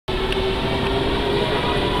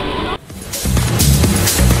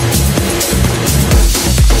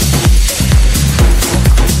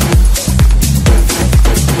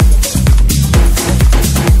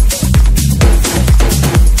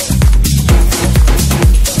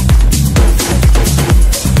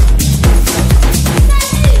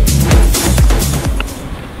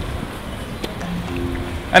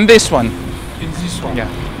And this one. It's this one. Yeah.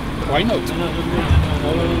 Why not?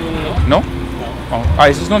 No? Oh,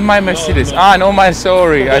 it's not my Mercedes. Ah, no, my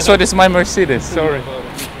sorry. I thought it's my Mercedes. Sorry.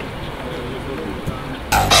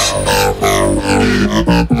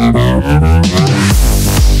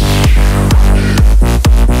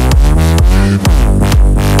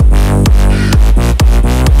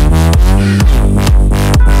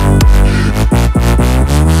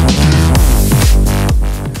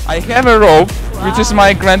 I have a robe, which is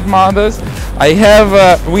my grandmother's. I have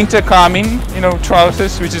winter coming, you know,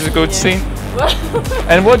 trousers, which is a good thing.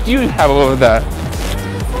 And what do you have over there?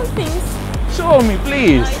 Some things. Show me,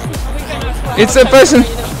 please. It's a person.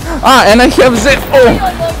 Ah, and I have the.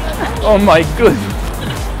 Oh my goodness.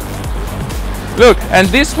 Look, and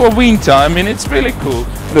this for winter. I mean, it's really cool.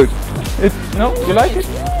 Look, no, you like it?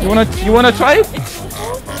 You wanna try it?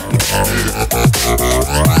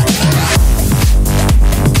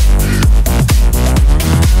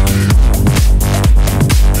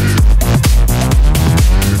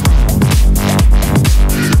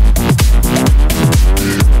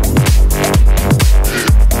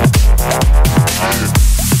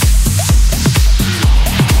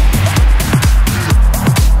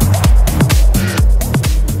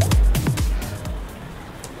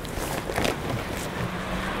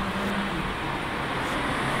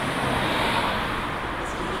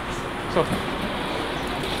 So,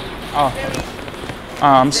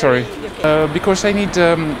 I'm sorry. Because I need.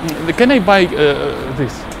 Can I buy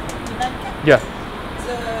this? Yeah.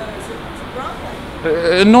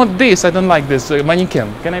 Not this. I don't like this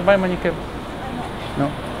mannequin. Can I buy mannequin?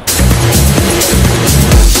 No.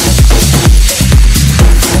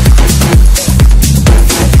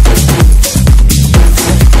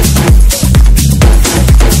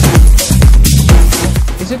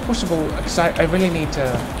 Is it possible, because I really need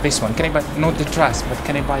this one, can I buy, not the dress, but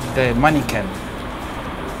can I buy the mannequin?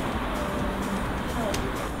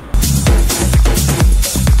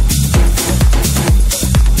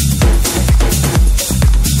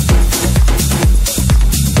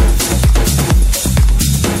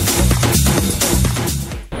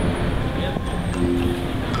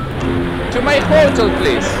 To my hotel,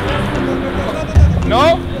 please.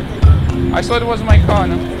 No? I thought it was my car,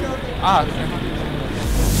 no? Ah, okay.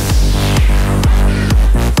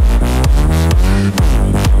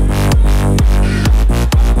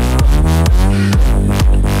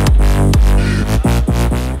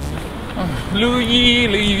 Louis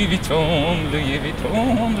Vuitton, Louis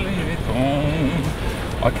Vuitton, Louis Vuitton.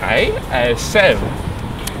 Okay, so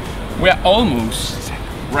we're almost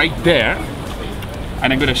right there,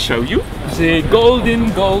 and I'm gonna show you the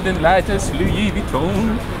golden lattice Louis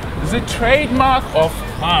Vuitton, the trademark of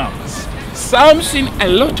France. Something a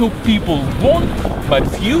lot of people want, but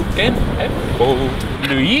few can afford.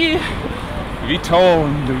 Louis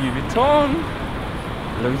Vuitton, Louis Vuitton,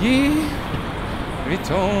 Louis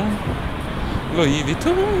Vuitton. Louis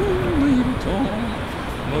Vuitton, Louis Vuitton,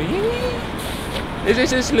 Louis.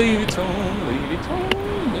 This is Louis Vuitton, Louis Vuitton,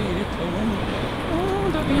 Louis Vuitton. Oh,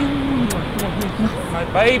 darling. My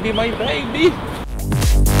baby, my baby.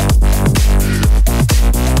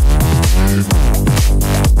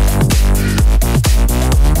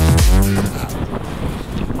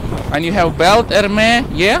 And you have belt Hermès,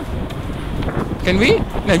 yeah? Can we?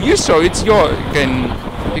 No, you show it's your.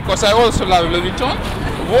 Because I also love Louis Vuitton.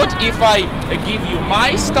 What if I give you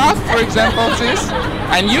my stuff, for example, this,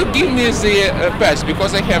 and you give me the best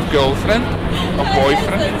because I have girlfriend or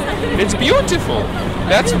boyfriend? It's beautiful.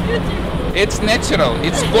 It's natural.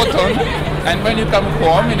 It's cotton, and when you come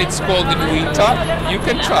home and it's cold in winter, you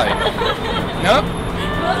can try. No?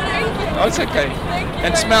 Oh, it's okay.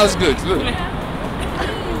 And smells good. Look,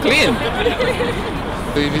 clean.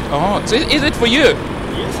 Oh, is it for you?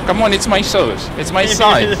 Come on, it's my size. It's my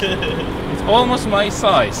size. Almost my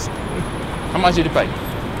size. How much did you pay?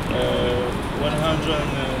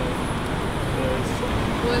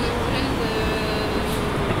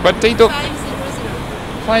 100. But they don't.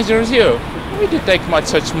 500. Why did you take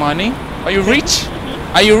such money? Are you rich?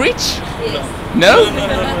 Are you rich? Yes. No? No.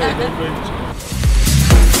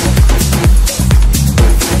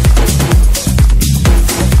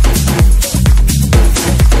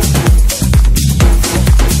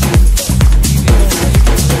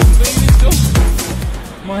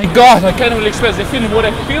 My God, I can't really express the feeling what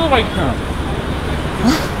I feel right now.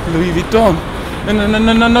 Louis Vuitton.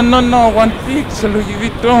 No, one picture, Louis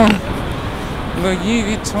Vuitton. Louis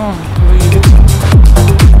Vuitton, Louis Vuitton.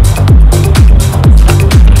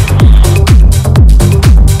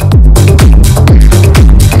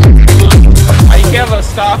 I have a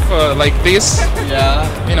stuff like this. Yeah.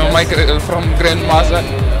 You know, my from grandmother.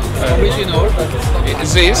 Original, but it's not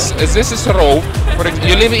This is rope.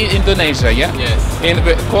 You live in Indonesia, yeah? Yes.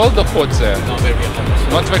 Cold or hot there? not very hot.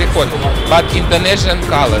 Not very hot, but Indonesian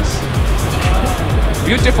colors.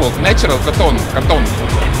 Beautiful, natural cotton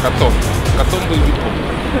Louis Vuitton.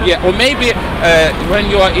 Yeah, or maybe when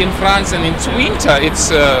you are in France and it's winter, it's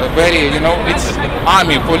very, it's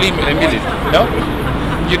army, police, military. No?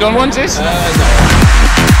 You don't want this? No.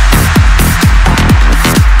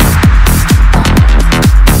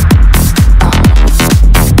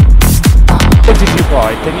 What did you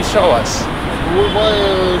buy? Can you show us? We buy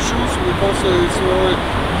shoes because it's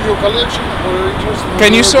new collection. We're interested.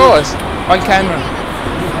 Can you show us on camera?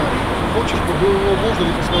 Хочешь, можно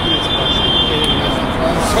ли посмотреть?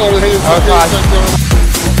 Sorry,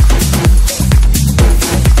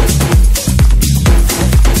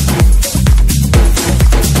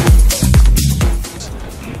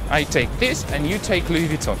 I take this and you take Louis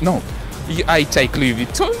Vuitton. No, I take Louis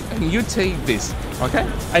Vuitton and you take this. Okay?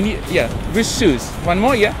 And with shoes. One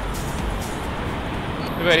more, yeah?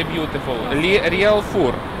 Very beautiful. Real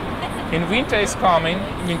fur. In winter is coming.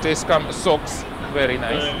 Socks. Very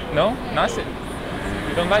nice. No? Nothing?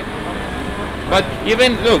 You don't like? But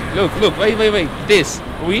even, look, wait. This.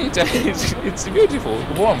 Winter, it's beautiful.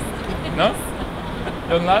 Warm. No?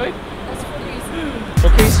 Don't love it? For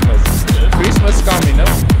Christmas. Christmas coming, no?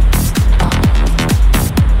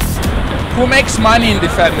 Who makes money in the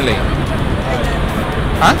family?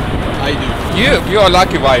 Huh? I do. You're a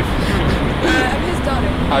lucky wife. I'm his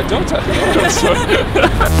daughter. Our daughter.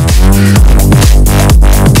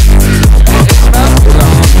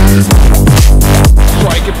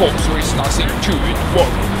 Strike boxer is nothing to it. Whoa.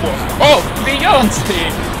 Oh, Beyonce!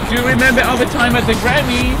 Do you remember our time at the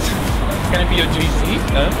Grammys? Can it be a GC?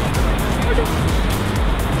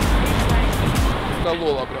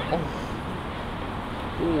 Колола прям.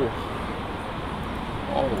 Oh.